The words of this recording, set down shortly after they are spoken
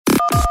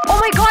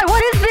my God,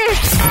 what is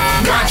this?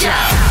 Gotcha!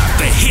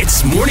 The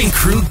Hits Morning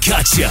Crew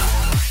Gotcha.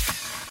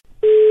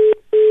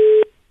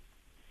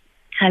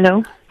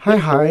 Hello.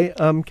 Hi.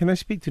 Can I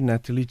speak to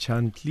Natalie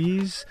Chan,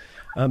 please?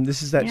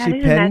 This is actually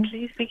this Pen. is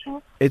Natalie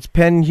speaking. It's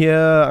Pen here.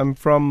 I'm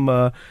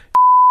from...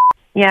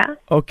 Yeah.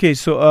 Okay,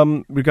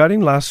 so regarding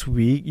last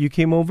week, you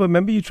came over.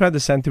 Remember you tried the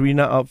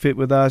Santarina outfit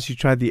with us? You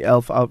tried the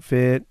elf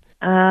outfit?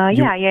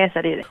 Yes,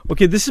 I did.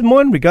 Okay, this is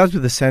more in regards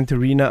with the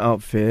Santarina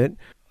outfit.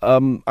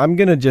 I'm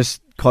going to just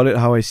call it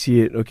how I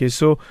see it. Okay,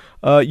 so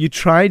you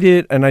tried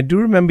it, and I do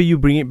remember you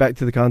bringing it back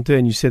to the counter,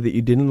 and you said that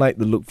you didn't like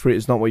the look for it.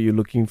 It's not what you're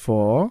looking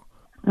for.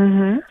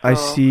 Mm-hmm. I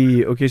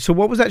see. Okay, so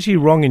what was actually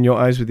wrong in your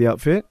eyes with the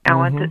outfit? I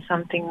wanted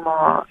something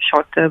more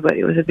shorter, but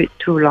it was a bit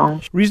too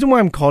long. Reason why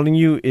I'm calling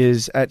you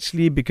is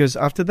actually because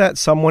after that,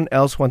 someone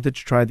else wanted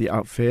to try the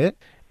outfit.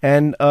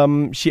 And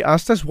she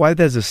asked us why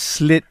there's a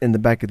slit in the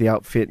back of the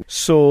outfit.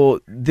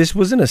 So this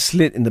wasn't a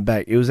slit in the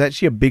back. It was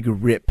actually a big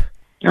rip.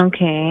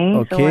 Okay.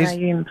 So what are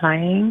you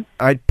implying?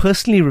 I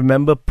personally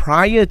remember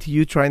prior to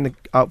you trying the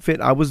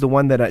outfit, I was the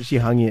one that actually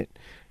hung it.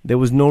 There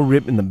was no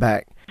rip in the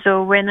back.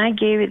 So when I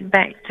gave it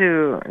back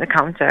to the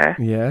counter,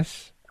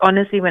 yes,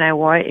 honestly, when I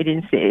wore it, it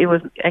didn't say. It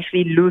was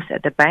actually loose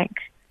at the back.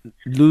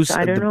 Loose. So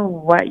I don't know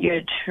what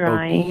you're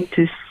trying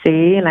to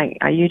say. Like,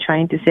 are you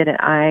trying to say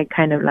that I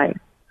kind of like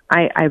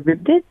I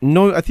ripped it?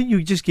 No, I think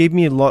you just gave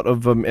me a lot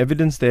of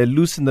evidence there.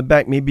 Loose in the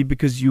back, maybe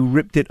because you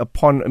ripped it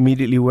upon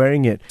immediately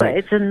wearing it. But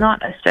it's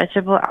not a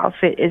stretchable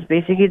outfit. It's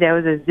basically there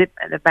was a zip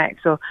at the back.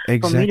 So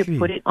for me to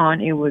put it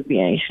on, it would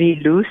be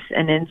actually loose,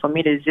 and then for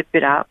me to zip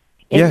it up.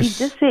 If you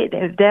just said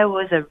that if there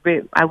was a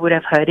rip, I would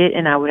have heard it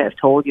and I would have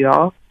told you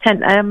all.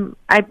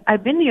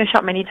 I've been to your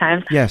shop many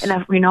times, and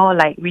I've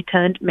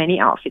returned many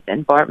outfits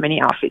and bought many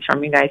outfits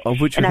from you guys. Of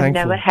which and we're I've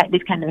thankful. never had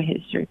this kind of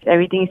history.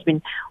 Everything's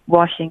been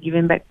washed and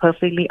given back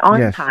perfectly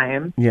on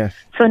time. Yes.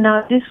 So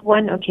now this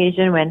one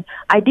occasion when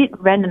I did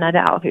rent another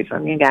outfit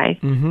from you guys,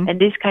 and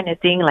this kind of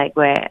thing, like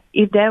where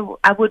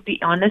I would be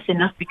honest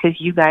enough because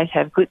you guys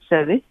have good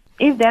service.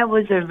 If there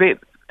was a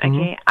rip,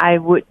 I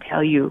would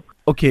tell you.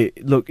 Okay,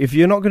 look, if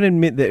you're not going to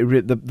admit that it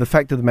ripped, the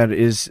fact of the matter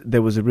is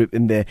there was a rip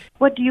in there.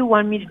 What do you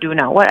want me to do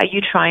now? What are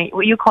you trying?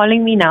 Were you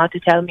calling me now to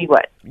tell me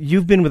what?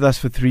 You've been with us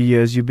for 3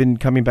 years. You've been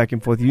coming back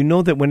and forth. You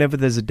know that whenever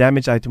there's a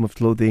damaged item of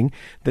clothing,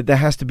 that there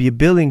has to be a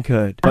bill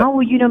incurred. How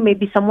will you know?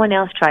 Maybe someone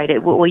else tried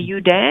it. Were you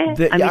there?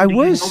 I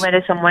was. Do you know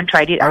whether someone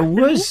tried it after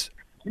was.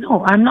 me?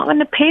 No, I'm not going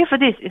to pay for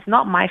this. It's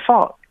not my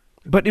fault.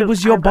 But it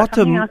was your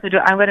bottom. Something else to do.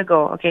 I'm going to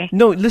go, okay?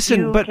 No,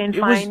 listen, but it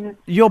was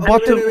your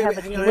bottom.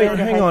 Wait,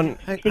 hang on.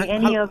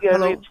 Any of your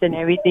rips and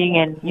everything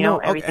and,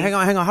 everything. Hang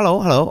on.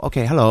 Hello.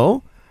 Okay,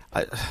 hello.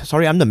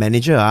 Sorry, I'm the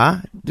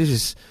manager. This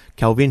is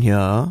Kelvin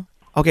here.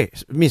 Okay,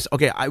 miss,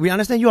 we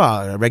understand you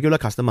are a regular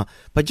customer,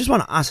 but just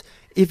want to ask,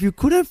 if you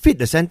couldn't fit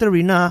the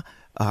Santarina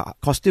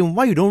costume,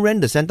 why you don't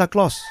rent the Santa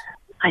Claus?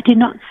 I did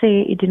not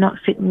say it did not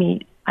fit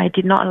me. I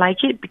did not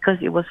like it because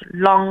it was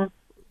long.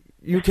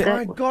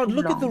 My God,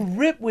 look at the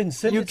rip,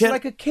 Winston. It's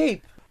like a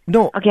cape.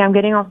 No. Okay, I'm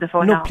getting off the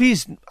phone now. No,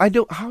 please. I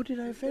don't. How did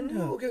I offend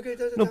her?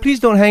 No,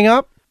 please don't hang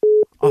up.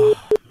 Oh,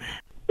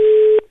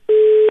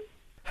 man.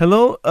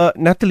 Hello,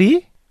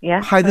 Natalie?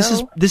 Yeah. Hi,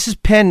 hello? this is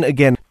Pen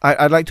again.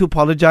 I'd like to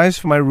apologize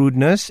for my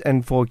rudeness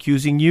and for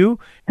accusing you.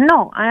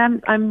 No,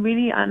 I'm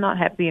really not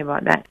happy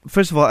about that.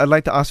 First of all, I'd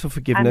like to ask for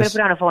forgiveness. I'm going to put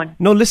down the phone.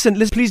 No, listen,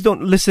 please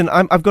don't listen.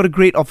 I've got a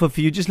great offer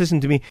for you. Just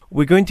listen to me.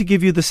 We're going to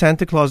give you the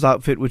Santa Claus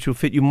outfit, which will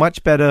fit you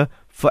much better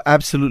for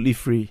absolutely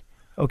free.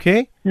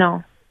 Okay?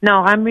 No,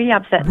 I'm really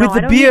upset. With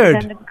the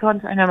beard.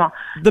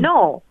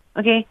 No.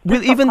 Okay.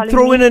 We'll even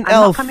throw in an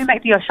elf. I'm not coming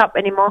back to your shop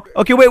anymore.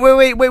 Okay,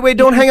 wait.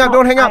 Don't hang up.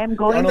 I am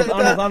going to...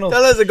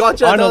 Tell us a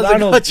gotcha.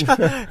 Arnold.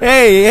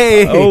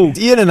 Hey. Oh.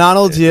 Ian and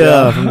Arnold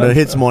here from the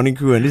Hits Morning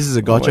Crew, and this is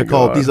a gotcha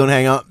call. Please don't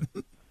hang up.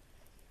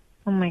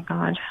 Oh my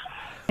God.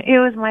 It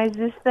was my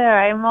sister.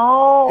 I'm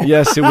old.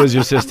 Yes, it was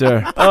your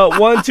sister.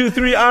 1, 2,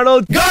 3,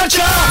 Arnold.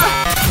 Gotcha!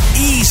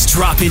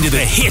 Eavesdrop into the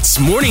Hits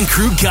Morning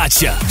Crew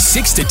Gotcha.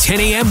 6 to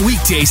 10 a.m.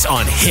 weekdays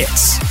on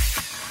Hits.